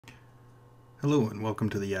Hello and welcome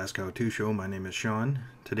to the Ask How To Show. My name is Shawn.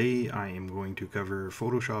 Today I am going to cover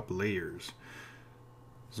Photoshop layers.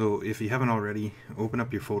 So if you haven't already, open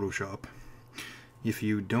up your Photoshop. If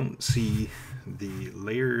you don't see the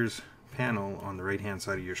layers panel on the right hand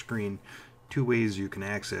side of your screen, two ways you can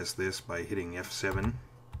access this by hitting F7.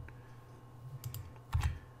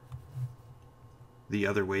 The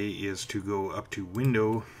other way is to go up to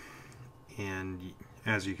Window, and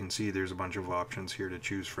as you can see, there's a bunch of options here to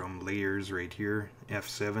choose from. Layers right here,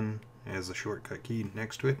 F7 as a shortcut key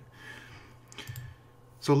next to it.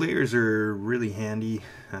 So layers are really handy.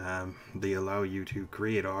 They allow you to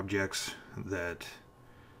create objects that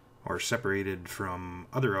are separated from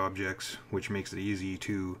other objects, which makes it easy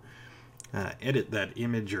to edit that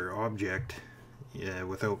image or object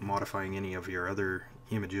without modifying any of your other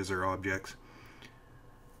images or objects.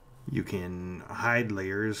 You can hide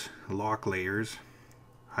layers, lock layers.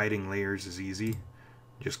 Hiding layers is easy.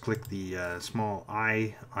 Just click the small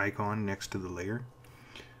eye icon next to the layer.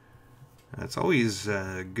 It's always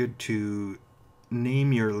good to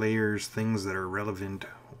name your layers things that are relevant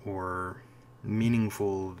or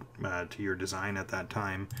meaningful to your design at that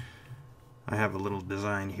time. I have a little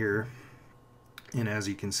design here, and as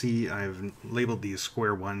you can see, I've labeled these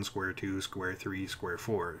square 1, square 2, square 3, square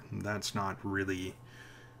 4. That's not really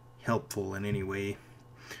helpful in any way.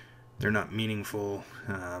 They're not meaningful.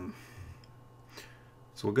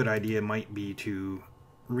 So a good idea might be to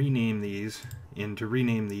rename these, and to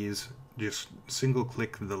rename these, just single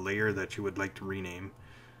click the layer that you would like to rename.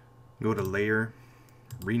 Go to Layer,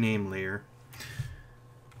 Rename Layer.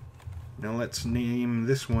 Now let's name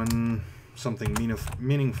this one something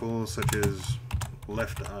meaningful, such as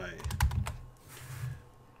left eye.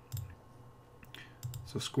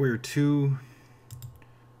 So square 2,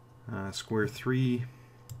 square 3.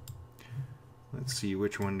 Let's see,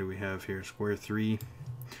 which one do we have here? Square 3.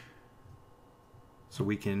 So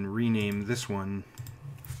we can rename this one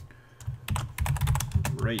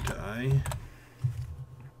right eye.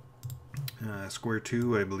 Square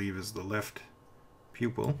 2, I believe, is the left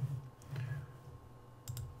pupil.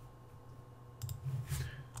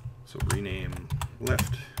 So rename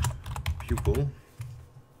left pupil.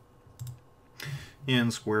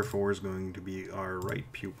 And square 4 is going to be our right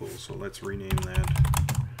pupil. So let's rename that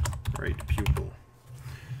right pupil.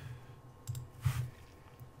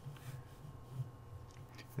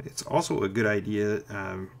 It's also a good idea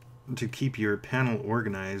to keep your panel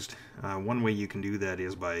organized. One way you can do that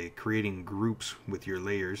is by creating groups with your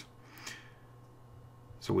layers.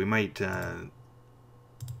 So we might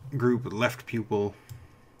group left pupil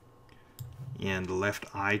and left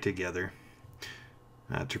eye together.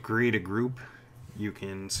 To create a group, you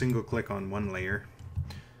can single click on one layer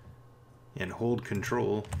and hold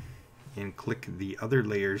Control and click the other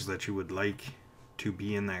layers that you would like to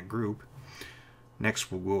be in that group.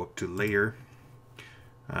 Next we'll go up to Layer.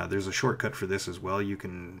 There's a shortcut for this as well. You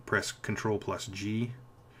can press Control plus G,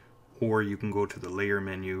 or you can go to the Layer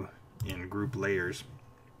menu and group layers.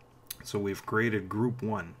 So we've created Group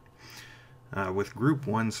 1. With Group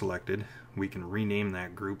 1 selected, we can rename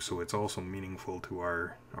that group so it's also meaningful to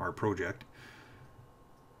our project.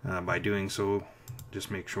 By doing so,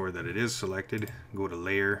 just make sure that it is selected, go to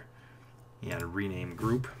Layer and rename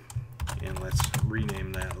group, and let's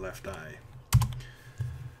rename that left eye.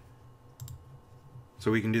 So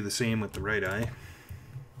we can do the same with the right eye.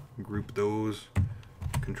 Group those,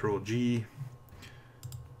 Control G,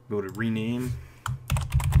 go to rename,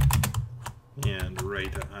 and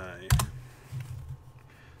right eye.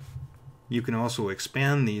 You can also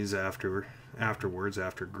expand these afterwards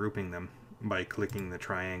after grouping them by clicking the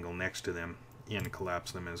triangle next to them and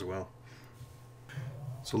collapse them as well.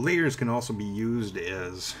 So layers can also be used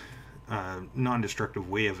as a non-destructive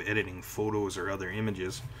way of editing photos or other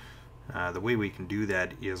images. The way we can do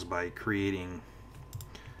that is by creating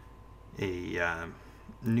a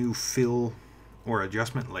new fill or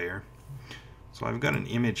adjustment layer. So I've got an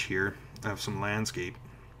image here of some landscape,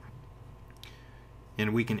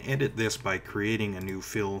 and we can edit this by creating a new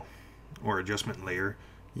fill or adjustment layer.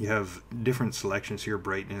 You have different selections here: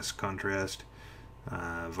 brightness, contrast,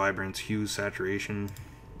 vibrance, hue, saturation.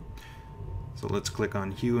 So let's click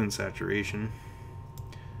on hue and saturation.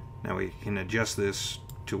 Now we can adjust this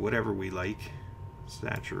to whatever we like.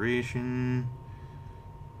 Saturation,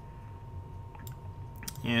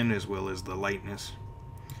 and as well as the lightness.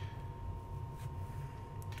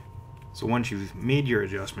 So once you've made your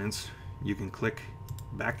adjustments, you can click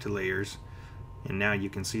back to layers, and now you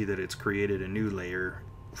can see that it's created a new layer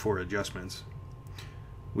for adjustments.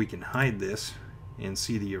 We can hide this and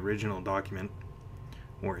see the original document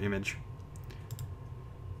or image,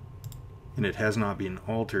 and it has not been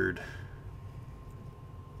altered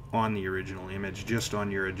on the original image, just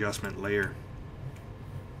on your adjustment layer.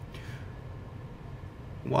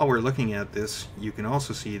 While we're looking at this, you can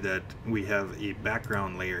also see that we have a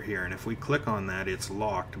background layer here, and if we click on that, it's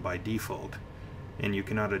locked by default, and you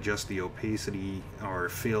cannot adjust the opacity or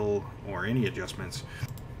fill or any adjustments.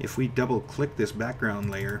 If we double click this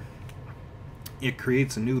background layer, it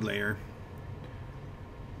creates a new layer.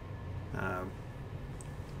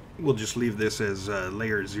 We'll just leave this as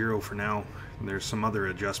layer 0 for now. There's some other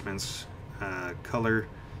adjustments, color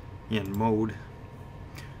and mode,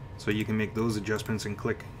 so you can make those adjustments and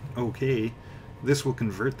click OK. This will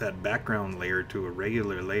convert that background layer to a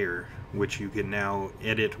regular layer, which you can now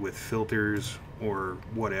edit with filters or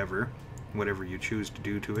whatever you choose to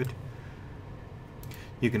do to it.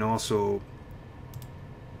 You can also,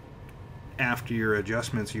 after your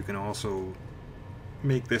adjustments, you can also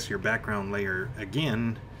make this your background layer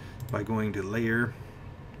again by going to Layer,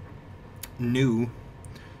 New,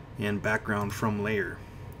 and Background from Layer.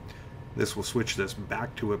 This will switch this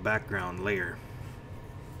back to a background layer.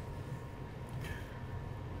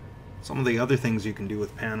 Some of the other things you can do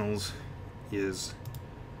with panels is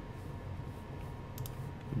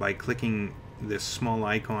by clicking this small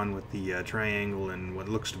icon with the triangle and what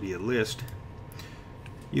looks to be a list,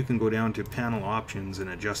 you can go down to Panel Options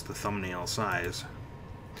and adjust the thumbnail size.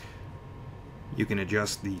 You can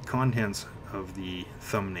adjust the contents of the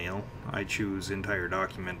thumbnail. I choose entire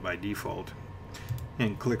document by default,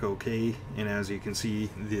 and click OK, and as you can see,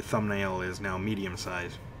 the thumbnail is now medium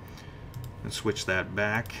size. And switch that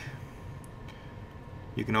back.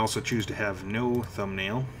 You can also choose to have no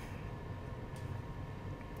thumbnail,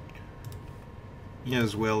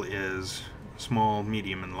 as well as small,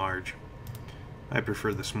 medium, and large. I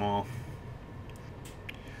prefer the small.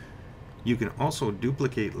 You can also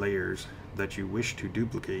duplicate layers that you wish to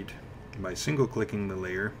duplicate by single clicking the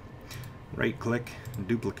layer, right click,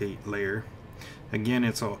 duplicate layer. Again,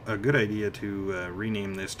 it's a good idea to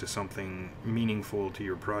rename this to something meaningful to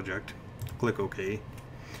your project. Click OK.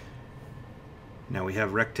 Now we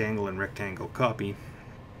have rectangle and rectangle copy.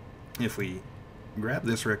 If we grab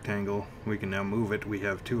this rectangle, we can now move it. We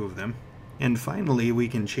have 2 of them. And finally, we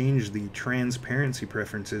can change the transparency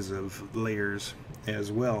preferences of layers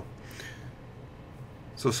as well.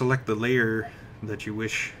 So select the layer that you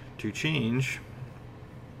wish to change,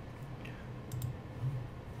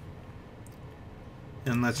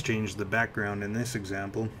 and let's change the background in this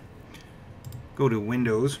example. Go to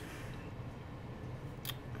Windows,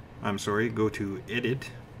 go to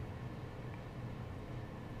Edit,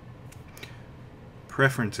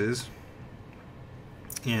 Preferences,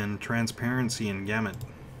 and Transparency and Gamut.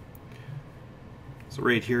 So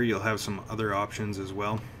right here you'll have some other options as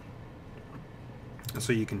well.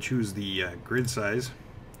 So you can choose the grid size,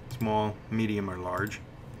 small, medium, or large,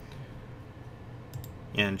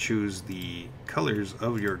 and choose the colors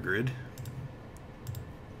of your grid.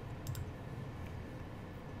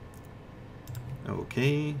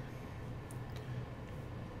 OK.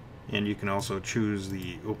 And you can also choose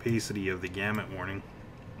the opacity of the gamut warning,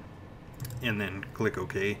 and then click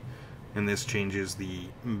OK, and this changes the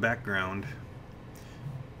background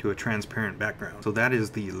to a transparent background. So that is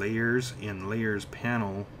the Layers in Layers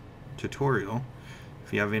panel tutorial.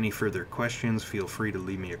 If you have any further questions, feel free to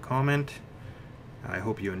leave me a comment. I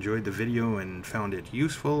hope you enjoyed the video and found it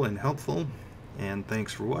useful and helpful, and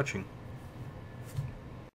thanks for watching.